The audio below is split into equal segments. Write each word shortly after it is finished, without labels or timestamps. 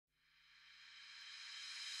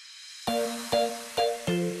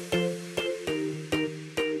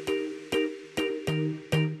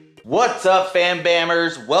What's up,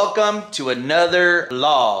 FamBammers? Welcome to another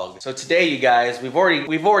vlog. So today, you guys, we've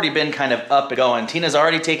already been kind of up and going. Tina's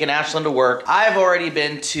already taken Ashlynn to work. I've already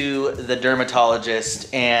been to the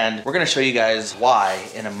dermatologist, and we're gonna show you guys why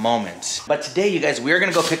in a moment. But today, you guys, we're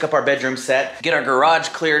gonna go pick up our bedroom set, get our garage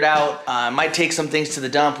cleared out. Might take some things to the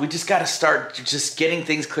dump. We just gotta start just getting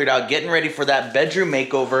things cleared out, getting ready for that bedroom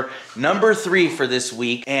makeover, number 3 for this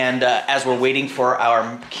week. And as we're waiting for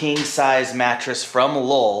our king size mattress from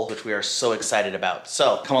Lowell, which we are so excited about.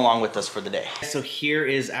 So come along with us for the day. So here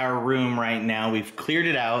is our room right now. We've cleared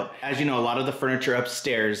it out. As you know, a lot of the furniture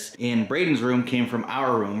upstairs in Braden's room came from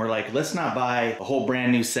our room. We're like, let's not buy a whole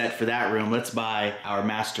brand new set for that room. Let's buy our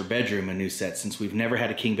master bedroom a new set since we've never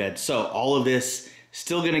had a king bed. So all of this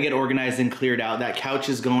still gonna get organized and cleared out. That couch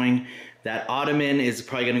is going. That ottoman is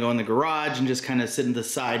probably gonna go in the garage and just kind of sit in the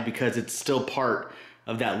side because it's still part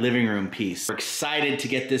of that living room piece. We're excited to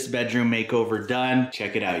get this bedroom makeover done.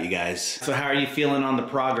 Check it out, you guys. So how are you feeling on the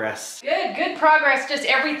progress? Good progress. Just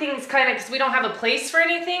everything's kind of, because we don't have a place for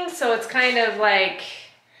anything, so it's kind of like,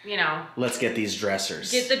 you know. Let's get these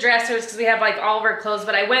dressers. Get the dressers, because we have like all of our clothes,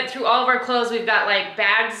 but I went through all of our clothes. We've got like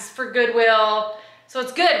bags for Goodwill. So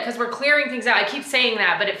it's good because we're clearing things out. I keep saying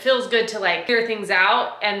that, but it feels good to like clear things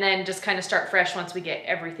out and then just kind of start fresh once we get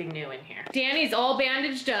everything new in here. Danny's all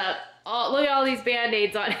bandaged up. Look at all these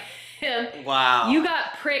band-aids on him. Wow. You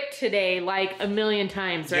got pricked today like a million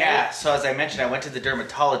times, right? Yeah, so as I mentioned, I went to the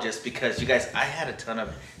dermatologist because you guys, I had a ton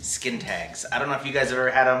of skin tags. I don't know if you guys have ever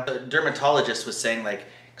had them. The dermatologist was saying like,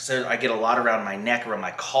 because I get a lot around my neck, around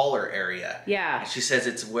my collar area. Yeah. And she says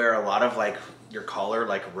it's where a lot of like your collar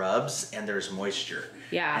like rubs and there's moisture.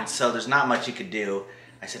 Yeah. And so there's not much you could do.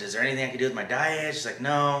 I said, is there anything I could do with my diet? She's like,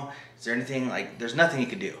 no. Is there anything like, there's nothing you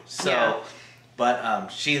could do. So. Yeah. But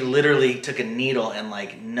she literally took a needle and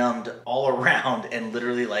like numbed all around and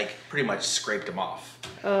literally like pretty much scraped them off.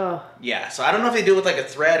 Oh. Yeah, so I don't know if they do it with like a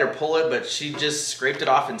thread or pull it, but she just scraped it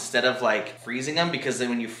off instead of like freezing them, because then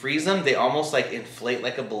when you freeze them, they almost like inflate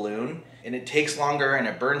like a balloon and it takes longer and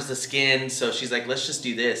it burns the skin. So she's like, let's just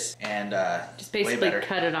do this and just basically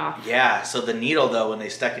cut it off. Yeah, so the needle though, when they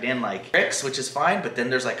stuck it in, like pricks, which is fine, but then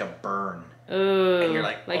there's like a burn. Ooh, and you're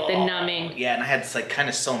like oh. The numbing. Yeah, and I had like kind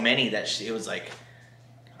of so many that it was like,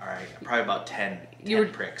 all right, probably about 10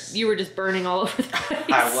 pricks. You were just burning all over the place.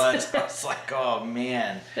 I was like, oh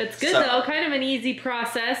man. That's good though, kind of an easy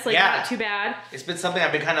process, like not too bad. It's been something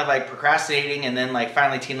I've been kind of like procrastinating, and then like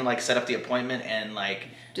finally Tina like set up the appointment and like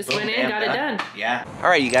just boom, went in, got it done. Yeah. All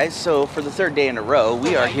right, you guys, so for the 3rd day in a row,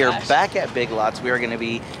 we are here back at Big Lots. We are gonna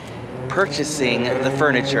be purchasing the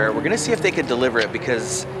furniture. We're gonna see if they could deliver it,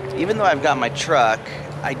 because even though I've got my truck,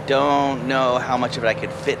 I don't know how much of it I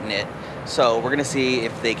could fit in it. So we're gonna see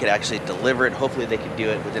if they could actually deliver it. Hopefully they could do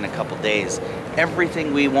it within a couple days.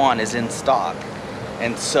 Everything we want is in stock,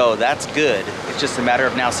 and so that's good. It's just a matter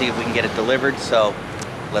of now seeing if we can get it delivered. So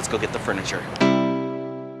let's go get the furniture.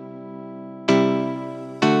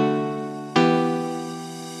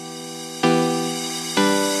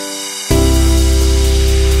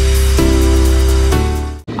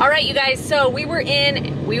 All right, you guys, so we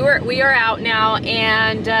are out now,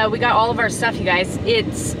 and we got all of our stuff, you guys.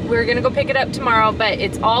 We're gonna go pick it up tomorrow, but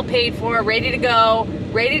it's all paid for, ready to go,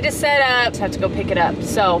 ready to set up. Just have to go pick it up.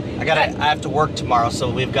 So I have to work tomorrow,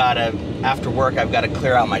 so after work I've got to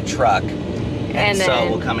clear out my truck, and so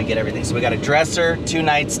we'll come and get everything. So we got a dresser, 2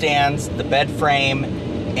 nightstands, the bed frame,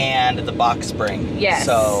 and the box spring. Yes.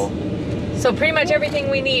 So pretty much everything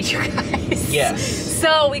we need, you guys. Yes.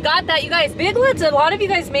 So we got that, you guys. Big Lots, a lot of you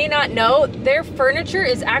guys may not know, their furniture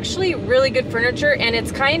is actually really good furniture, and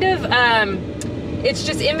it's kind of, it's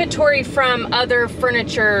just inventory from other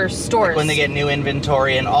furniture stores. Like when they get new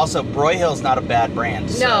inventory, and also Broyhill's not a bad brand.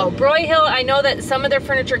 So. No, Broyhill, I know that some of their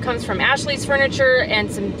furniture comes from Ashley's Furniture,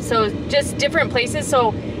 and so just different places.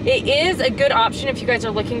 So it is a good option if you guys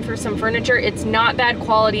are looking for some furniture. It's not bad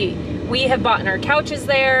quality. We have bought our couches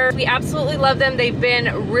there. We absolutely love them. They've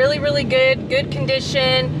been really, really good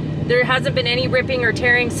condition. There hasn't been any ripping or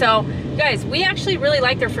tearing. So, you guys, we actually really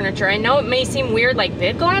like their furniture. I know it may seem weird, like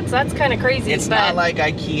Big Lots, that's kind of crazy. It's not like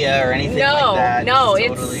IKEA or anything like that. No,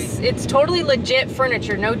 it's totally legit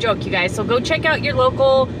furniture. No joke, you guys. So go check out your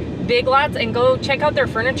local Big Lots and go check out their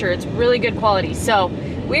furniture. It's really good quality. So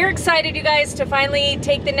we're excited, you guys, to finally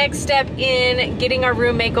take the next step in getting our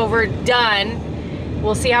room makeover done.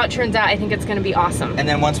 We'll see how it turns out. I think it's gonna be awesome. And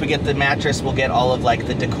then once we get the mattress, we'll get all of like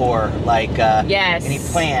the decor, like yes, any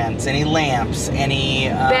plants, any lamps, any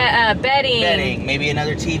bedding, maybe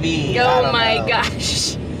another TV. Oh my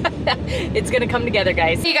gosh. It's gonna come together,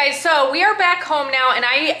 guys. Hey guys, so we are back home now and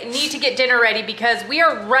I need to get dinner ready because we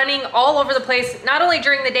are running all over the place, not only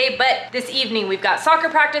during the day, but this evening. We've got soccer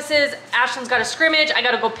practices, Ashlyn's got a scrimmage, I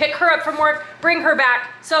gotta go pick her up from work, bring her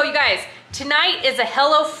back. So you guys, tonight is a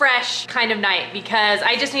HelloFresh kind of night because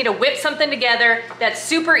I just need to whip something together that's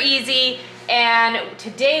super easy. And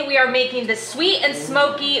today we are making the sweet and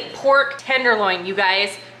smoky pork tenderloin, you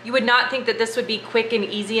guys. You would not think that this would be quick and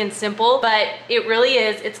easy and simple, but it really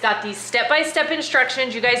is. It's got these step-by-step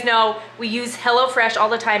instructions. You guys know we use HelloFresh all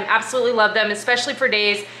the time. Absolutely love them, especially for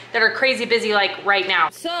days that are crazy busy like right now.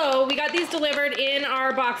 So we got these delivered in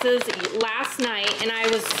our boxes last night and I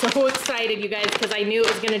was so excited, you guys, because I knew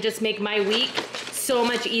it was gonna just make my week so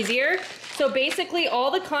much easier. So basically all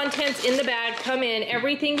the contents in the bag come in,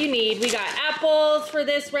 everything you need. We got apples for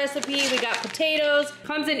this recipe, we got potatoes.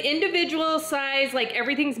 Comes in individual size, like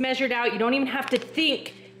everything's measured out. You don't even have to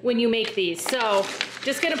think when you make these. So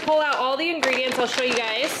just gonna pull out all the ingredients, I'll show you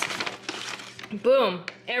guys. Boom,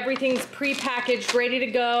 everything's pre-packaged, ready to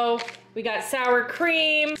go. We got sour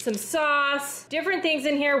cream, some sauce, different things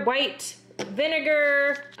in here, white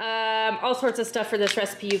vinegar, all sorts of stuff for this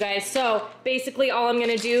recipe, you guys. So basically all I'm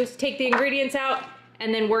gonna do is take the ingredients out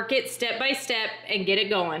and then work it step by step and get it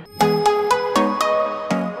going.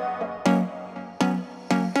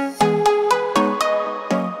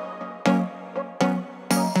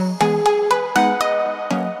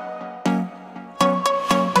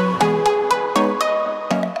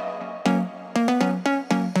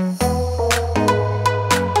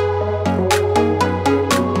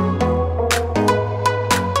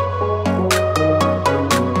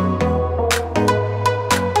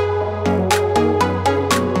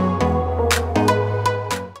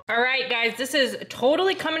 This is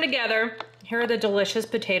totally coming together. Here are the delicious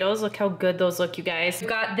potatoes. Look how good those look, you guys. We've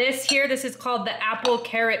got this here. This is called the apple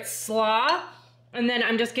carrot slaw. And then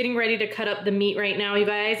I'm just getting ready to cut up the meat right now, you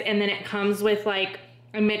guys. And then it comes with like,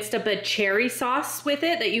 I mixed up a cherry sauce with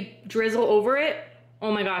it that you drizzle over it.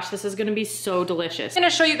 Oh my gosh, this is gonna be so delicious. I'm gonna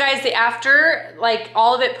show you guys the after, like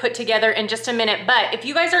all of it put together in just a minute. But if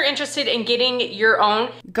you guys are interested in getting your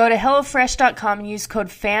own, go to HelloFresh.com and use code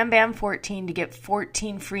FamBam14 to get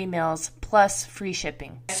 14 free meals plus free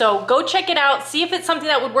shipping. So go check it out, see if it's something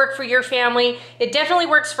that would work for your family. It definitely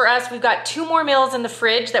works for us. We've got 2 more meals in the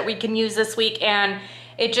fridge that we can use this week, and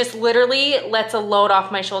it just literally lets a load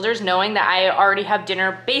off my shoulders knowing that I already have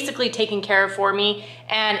dinner basically taken care of for me,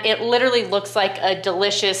 and it literally looks like a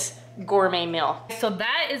delicious gourmet meal. So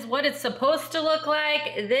that is what it's supposed to look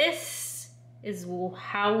like. This is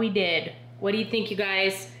how we did. What do you think, you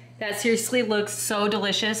guys? That seriously looks so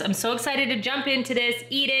delicious. I'm so excited to jump into this,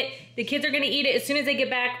 eat it. The kids are gonna eat it as soon as they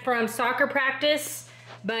get back from soccer practice,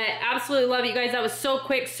 but absolutely love it, you guys. That was so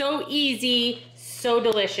quick, so easy, so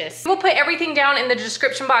delicious. We'll put everything down in the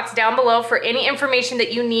description box down below for any information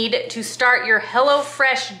that you need to start your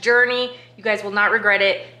HelloFresh journey. You guys will not regret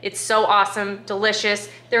it. It's so awesome, delicious.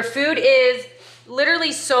 Their food is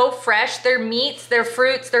literally so fresh. Their meats, their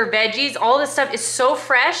fruits, their veggies, all this stuff is so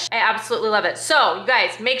fresh. I absolutely love it. So you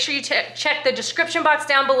guys, make sure you check the description box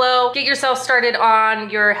down below. Get yourself started on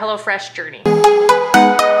your HelloFresh journey.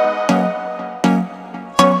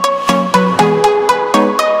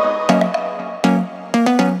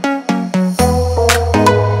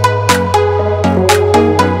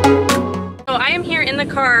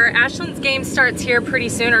 Car. Ashlyn's game starts here pretty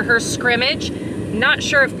soon, or her scrimmage. Not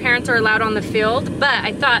sure if parents are allowed on the field, but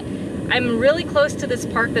I thought I'm really close to this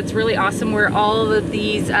park that's really awesome where all of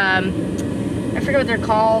these, I forget what they're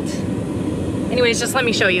called. Anyways, just let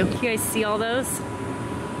me show you. You guys see all those?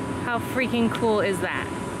 How freaking cool is that?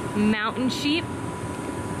 Mountain sheep.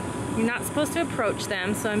 You're not supposed to approach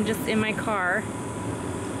them, so I'm just in my car,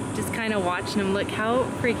 just kind of watching them. Look how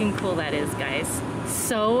freaking cool that is, guys.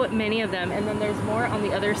 So many of them, and then there's more on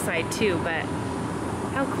the other side too, but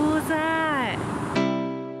how cool is that?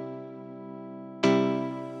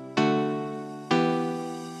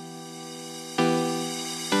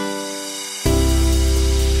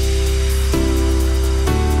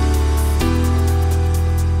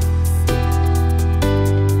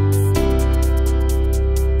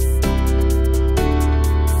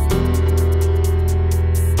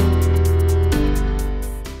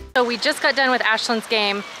 So we just got done with Ashlyn's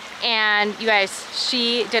game, and you guys,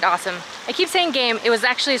 she did awesome. I keep saying game, it was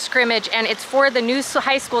actually a scrimmage, and it's for the new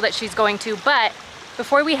high school that she's going to. But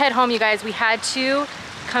before we head home, you guys, we had to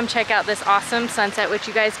come check out this awesome sunset, which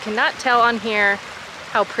you guys cannot tell on here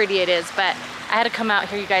how pretty it is, but I had to come out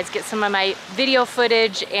here, you guys, get some of my video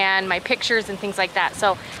footage and my pictures and things like that.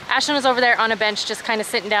 So Ashlynn was over there on a bench just kind of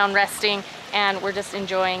sitting down, resting, and we're just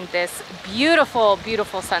enjoying this beautiful,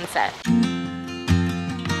 beautiful sunset.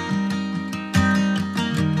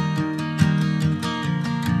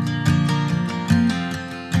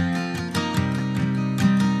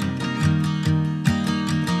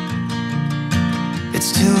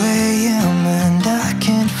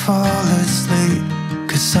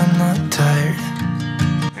 not tired.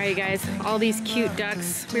 All right, guys, all these cute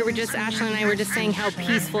ducks. Ashlyn and I were just saying how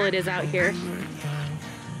peaceful it is out here.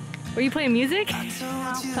 Were you playing music?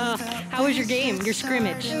 How was your game, your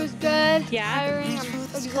scrimmage? It was good. Yeah? Tiring, I'm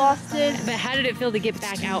exhausted. But how did it feel to get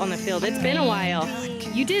back out on the field? It's been a while.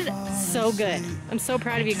 You did so good. I'm so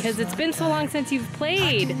proud of you because it's been so long since you've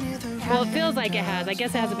played. Well, it feels like it has. I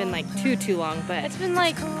guess it hasn't been like too long, but It's been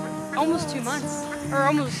like almost 2 months. Or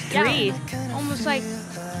almost 3. Yeah, almost like,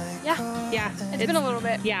 yeah. Yeah. It's been a little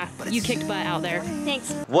bit. Yeah, you kicked butt out there.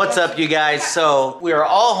 Thanks. What's up, you guys? So we are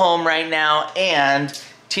all home right now, and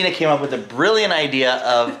Tina came up with a brilliant idea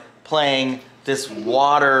of playing this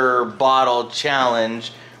water bottle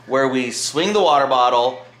challenge where we swing the water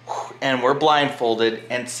bottle and we're blindfolded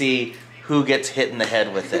and see who gets hit in the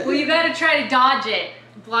head with it. Well, you gotta try to dodge it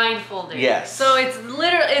blindfolded. Yes. So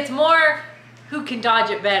it's more who can dodge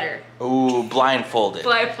it better. Ooh, blindfolded.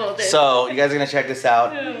 Blindfolded. So you guys are gonna check this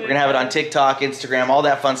out. We're gonna have it on TikTok, Instagram, all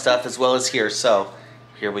that fun stuff, as well as here. So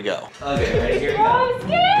here we go. Okay, ready? Here we go. I'm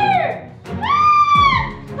scared!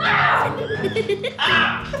 You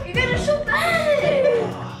guys are so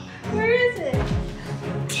bad. Where is it?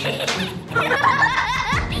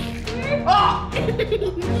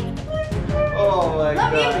 Oh my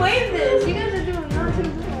Let me god. wave this. You guys are doing not too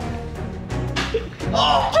good.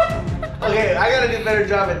 Oh! Okay, I gotta do a better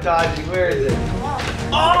job at dodging. Where is it?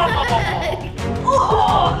 Oh!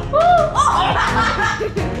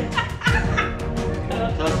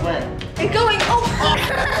 Tell us when. It's going. Oh!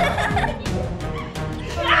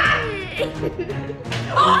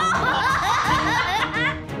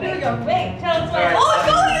 There we go. Wait, tell us All right. Oh, it's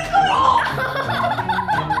going.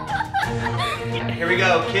 It's going. Here we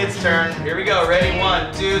go, kids' turn. Here we go. Ready?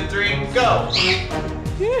 1, 2, 3, go.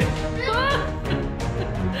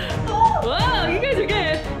 Whoa, you guys are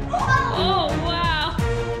good. Oh, wow.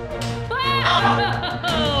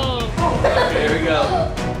 Wow. Here we go.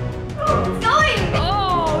 It's going.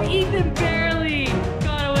 Oh, Ethan barely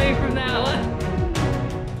got away from that one.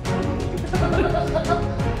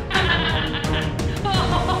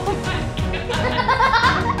 Oh my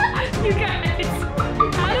god. You guys,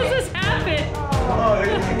 how does this happen?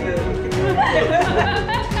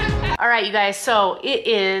 All right, you guys, so it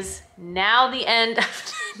is now the end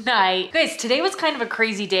of night. Guys, today was kind of a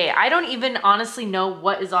crazy day. I don't even honestly know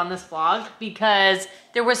what is on this vlog because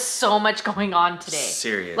there was so much going on today.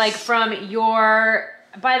 Serious. Like from your,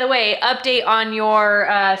 by the way, update on your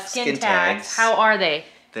skin tags. tags. How are they?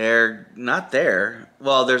 They're not there.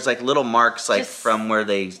 Well, there's like little marks like Just- from where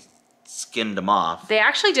they skinned them off. They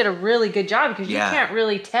actually did a really good job because Yeah. you can't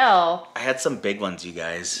really tell. I had some big ones, you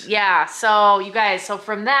guys. Yeah, so you guys, so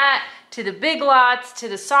from that to the big lots, to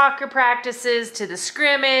the soccer practices, to the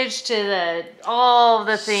scrimmage, to the all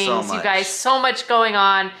the things, So you much. guys, so much going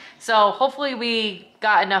on. So hopefully we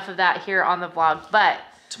got enough of that here on the vlog. But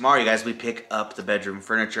Tomorrow, you guys, we pick up the bedroom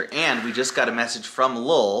furniture, and we just got a message from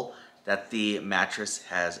Lowell that the mattress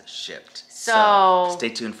has shipped. So stay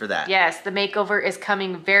tuned for that. yes, the makeover is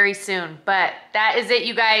coming very soon. But that is it,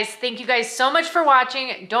 you guys. Thank you guys so much for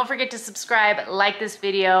watching. Don't forget to subscribe, like this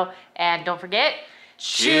video, and don't forget,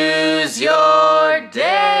 Choose your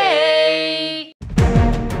day.